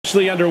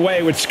officially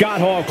underway with Sott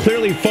Hall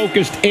clearly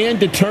focused and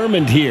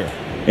determined here.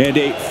 And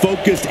a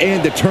focused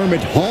and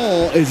determined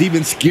Hall is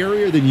even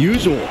scarier than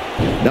usual.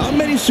 Not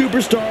many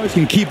superstars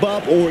can keep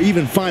up or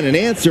even find an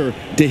answer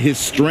to his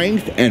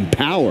strength and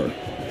power.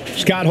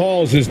 Sott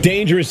Hall is as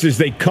dangerous as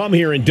they come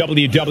here in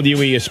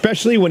WWE,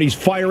 especially when he's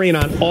firing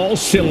on all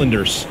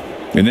cylinders.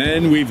 And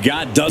then we've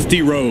got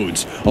Dusty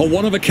Rhodes, a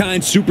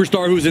one-of-a-kind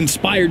superstar who's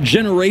inspired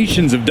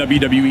generations of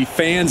WWE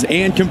fans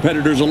and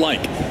competitors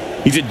alike.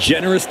 He's a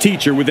generous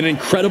teacher with an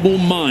incredible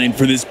mind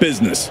for this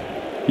business.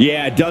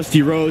 Yeah,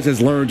 Dusty Rhodes has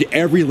learned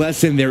every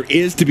lesson there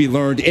is to be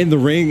learned in the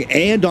ring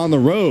and on the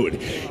road.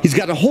 He's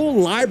got a whole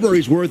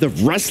library's worth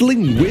of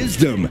wrestling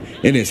wisdom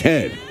in his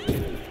head.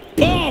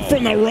 Oh,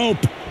 from the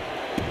rope.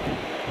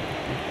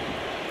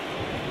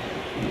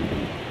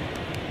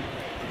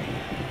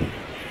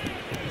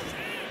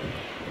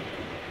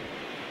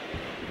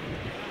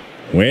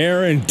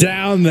 Wearing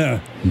down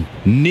the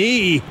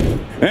knee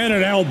and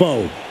an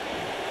elbow.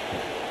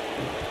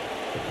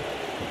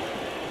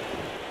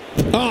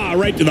 Ah,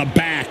 right to the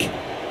back.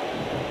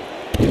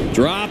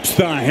 Drops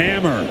the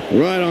hammer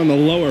right on the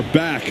lower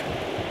back.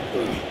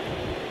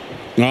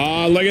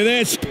 Oh, look at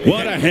this.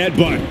 What a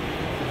headbutt.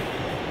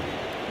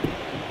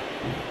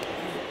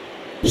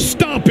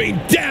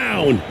 Stomping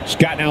down.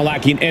 Sott now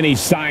lacking any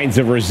signs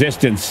of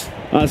resistance.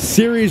 A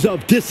series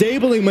of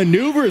disabling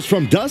maneuvers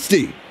from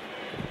Dusty.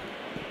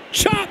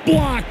 Chop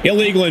block.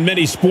 Illegal in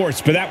many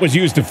sports, but that was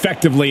used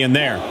effectively in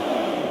there.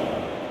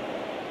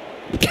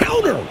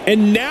 Counter.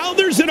 And now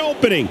there's an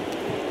opening.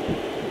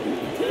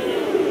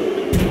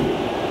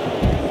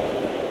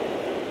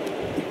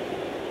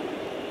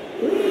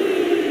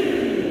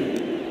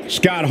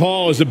 Sott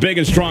Hall is a big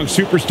and strong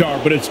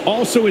superstar, but it's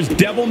also his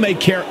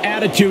devil-may-care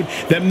attitude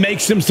that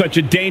makes him such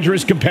a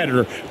dangerous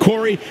competitor.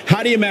 Corey,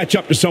 how do you match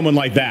up to someone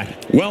like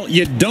that? Well,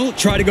 you don't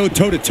try to go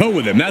toe-to-toe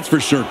with him, that's for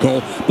sure,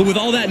 Cole. But with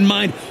all that in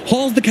mind,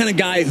 Hall's the kind of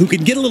guy who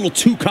can get a little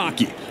too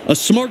cocky. A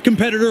smart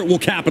competitor will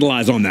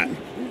capitalize on that.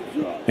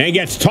 And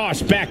gets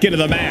tossed back into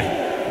the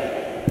mat.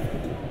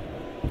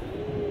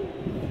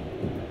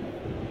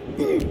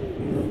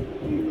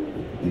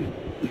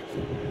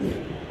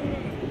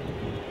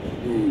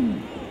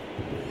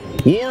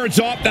 Wards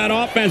off that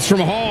offense from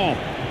Hall.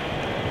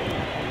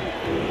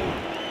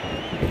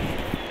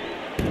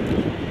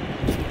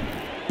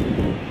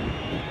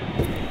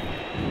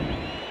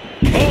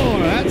 Oh,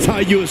 that's how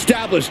you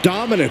establish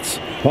dominance.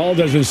 Hall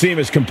doesn't seem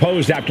as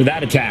composed after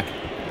that attack.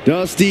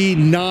 Dusty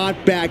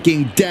not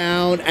backing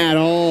down at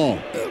all.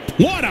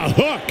 What a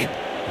hook!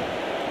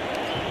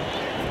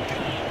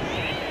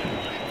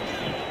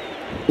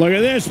 Look at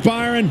this,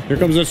 Byron. Here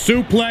comes a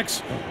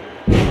suplex.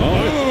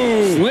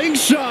 Oh,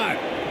 slingshot.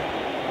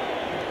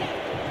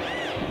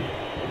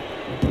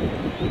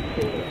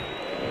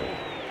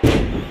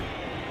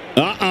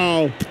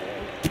 Uh-oh.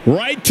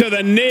 Right to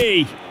the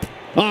knee.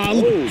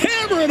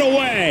 Hammer it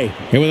away.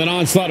 And with an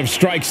onslaught of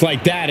strikes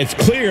like that, it's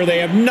clear they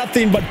have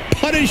nothing but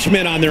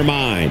punishment on their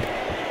mind.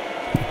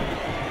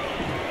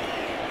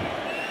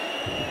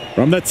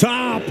 From the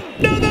top.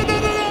 No, no, no,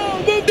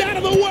 no, no. Moved out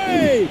of the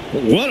way.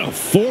 What a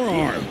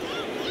forearm.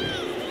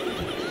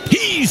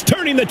 He's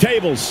turning the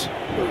tables.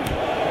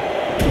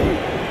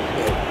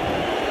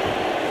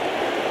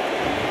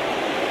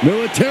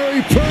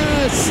 Military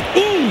press.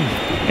 Ooh.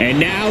 And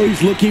now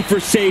he's looking for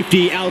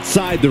safety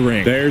outside the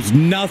ring. There's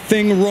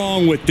nothing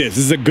wrong with this.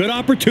 This is a good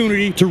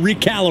opportunity to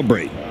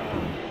recalibrate.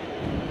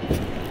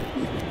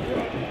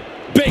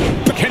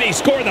 Can he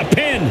score the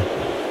pin?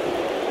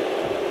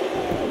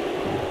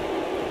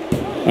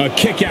 A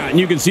kick out, and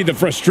you can see the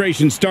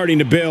frustration starting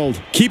to build.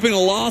 Keeping a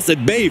loss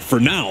at bay for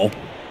now.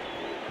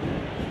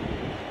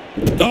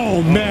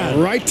 Oh,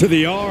 man, right to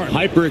the arm.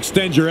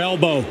 Hyperextend your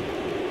elbow.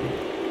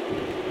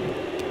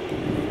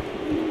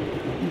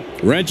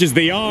 Wrenches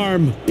the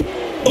arm.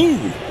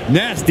 Ooh,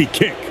 nasty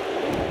kick.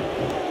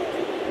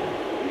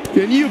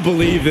 Can you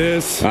believe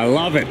this? I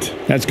love it.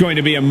 That's going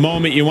to be a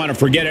moment you want to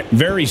forget it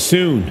very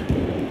soon.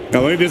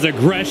 Now look at this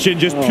aggression,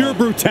 just pure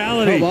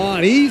brutality. Come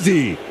on,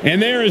 easy.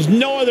 And there is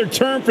no other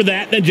term for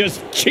that than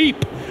just cheap.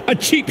 A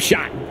cheap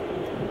shot.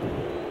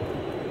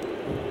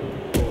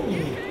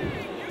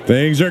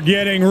 Things are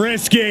getting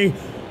risky.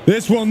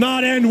 This will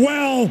not end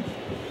well.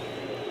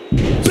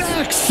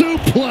 Back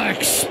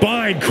suplex.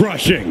 Spine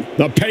crushing.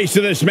 The pace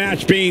of this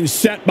match being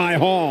set by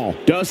Hall.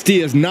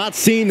 Dusty has not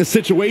seen the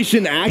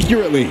situation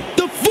accurately.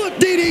 The foot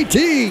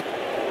DDT.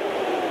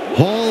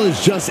 Hall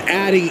is just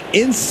adding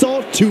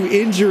insult to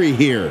injury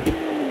here.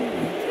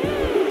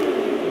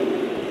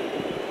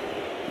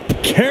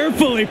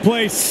 Carefully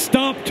placed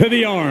stomp to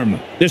the arm.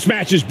 This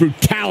match's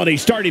brutality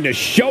starting to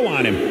show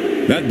on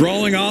him. That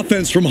brawling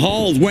offense from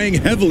Hall is weighing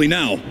heavily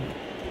now.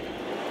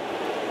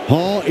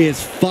 Hall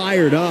is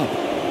fired up.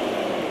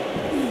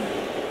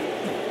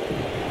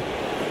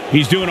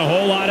 He's doing a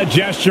whole lot of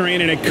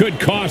gesturing, and it could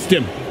cost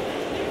him.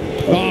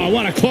 Oh,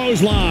 what a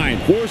clothesline.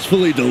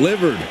 Forcefully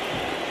delivered.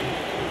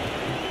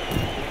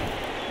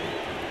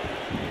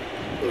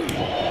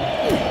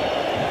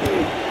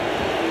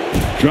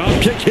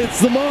 Drop kick hits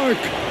the mark.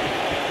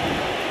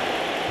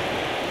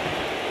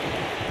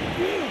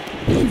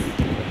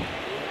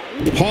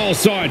 Hall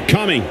saw it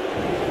coming.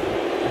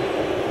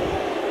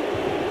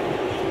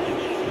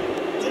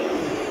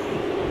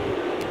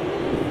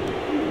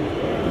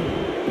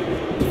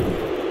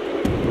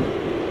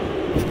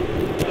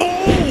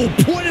 Oh,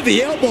 point of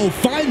the elbow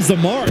finds the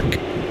mark.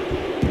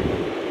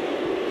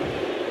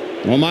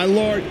 Oh, my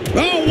Lord.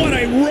 Oh, what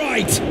a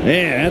right.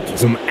 Yeah,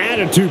 that's some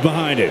attitude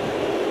behind it.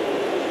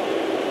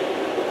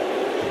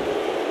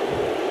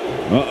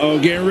 Uh-oh,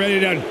 getting ready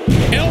to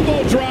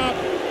elbow drop.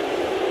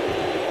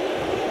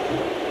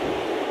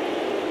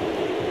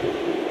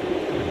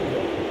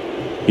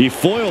 He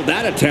foiled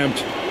that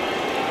attempt.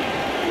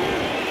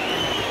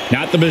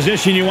 Not the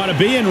position you want to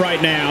be in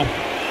right now.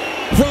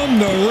 From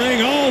the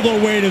ring all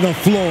the way to the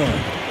floor.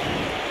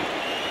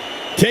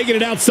 Taking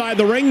it outside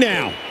the ring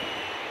now.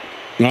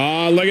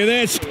 Oh, look at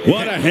this.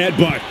 What a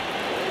headbutt.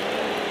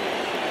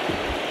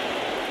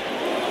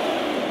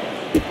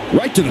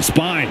 Right to the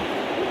spine.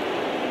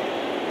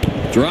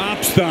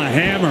 Drops the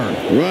hammer.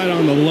 Right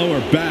on the lower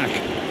back.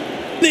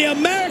 The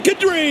American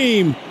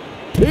Dream.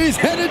 He's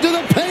headed to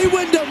the pay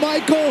window,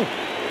 Michael.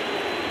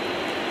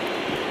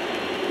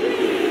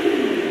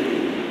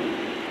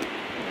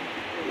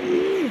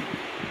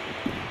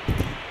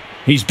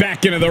 He's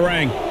back into the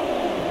ring.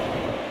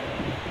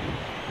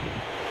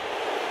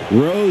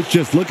 Rhodes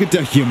just looking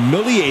to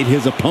humiliate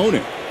his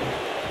opponent.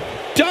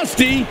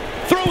 Dusty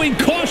throwing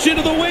caution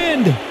to the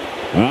wind.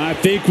 I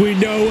think we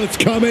know what's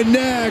coming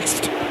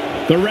next.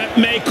 The ref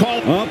may call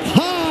Up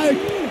high.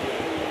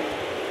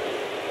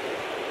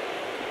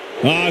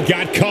 Oh,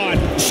 got caught.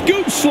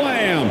 Scoop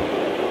slam.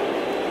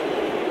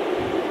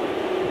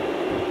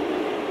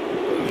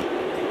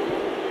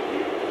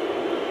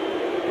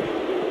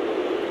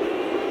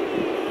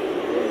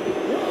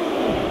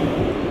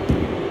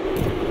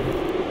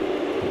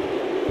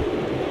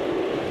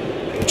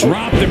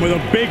 Dropped him with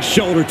a big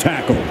shoulder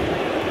tackle.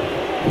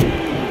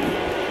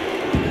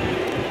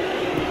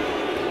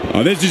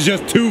 Oh, this is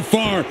just too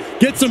far.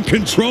 Get some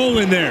control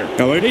in there.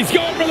 He's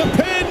going for the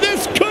pin.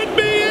 This could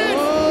be it.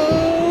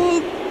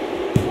 Oh.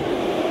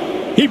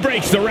 He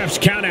breaks the ref's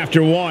count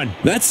after one.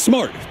 That's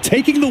smart.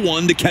 Taking the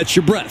one to catch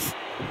your breath.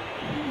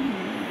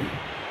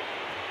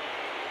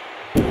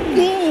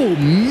 Oh,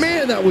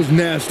 man, that was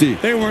nasty.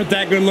 They weren't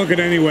that good looking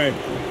anyway.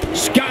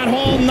 Sott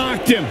Hall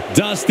knocked him.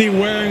 Dusty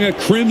wearing a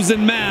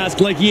crimson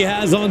mask like he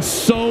has on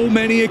so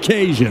many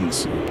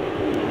occasions.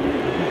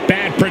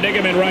 Bad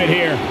predicament right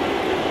here.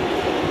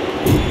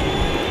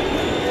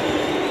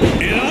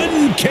 An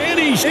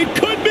uncanny. It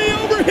could be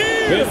over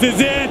here. This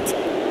is it.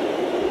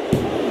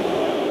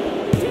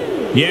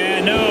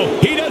 Yeah, no.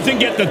 He doesn't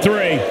get the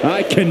three.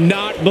 I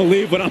cannot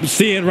believe what I'm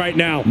seeing right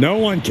now. No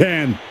one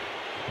can.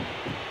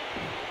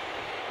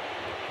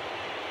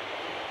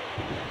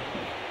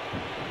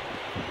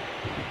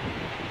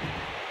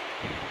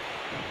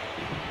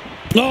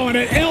 Oh, and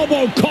an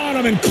elbow caught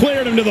him and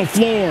cleared him to the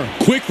floor.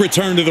 Quick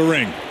return to the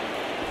ring.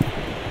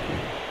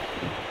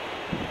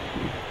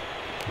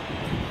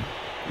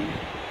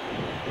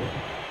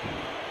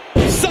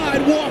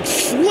 Sidewalk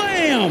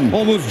slam.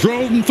 Almost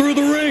drove him through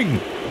the ring.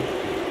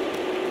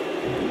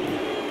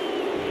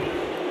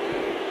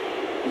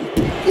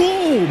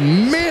 Oh,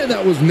 man,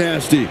 that was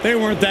nasty. They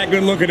weren't that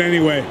good looking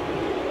anyway.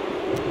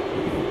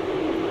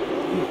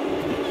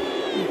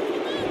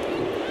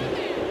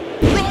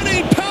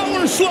 Running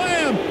power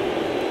slam.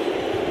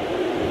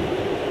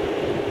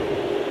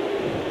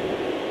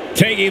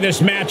 Taking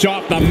this match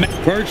off the mat.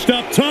 Perched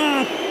up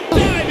top.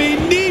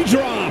 Diving knee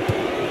drop.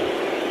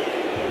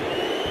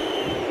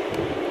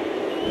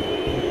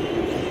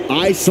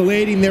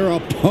 Isolating their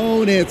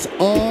opponent's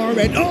arm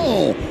and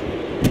oh!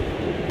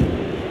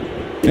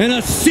 And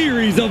a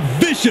series of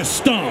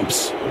vicious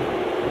stomps.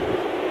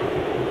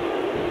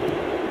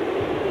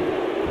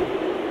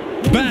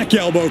 Back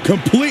elbow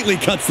completely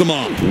cuts them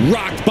off.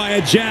 Rocked by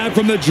a jab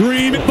from the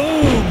Dream.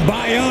 Boom!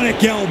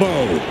 Bionic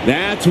elbow.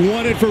 That's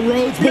wanted for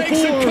Rhodes before.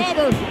 Makes a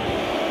cover.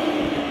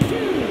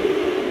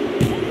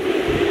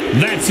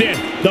 That's it.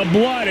 The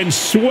blood and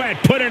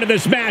sweat put into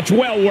this match.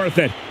 Well worth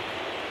it.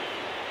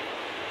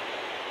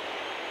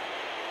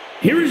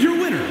 Here is your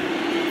winner,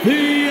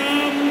 the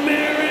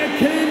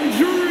American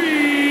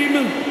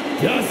Dream,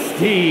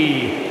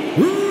 Dusty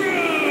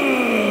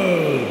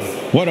Rhodes.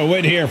 What a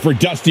win here for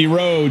Dusty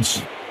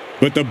Rhodes.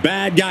 But the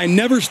bad guy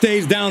never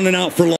stays down and out for long.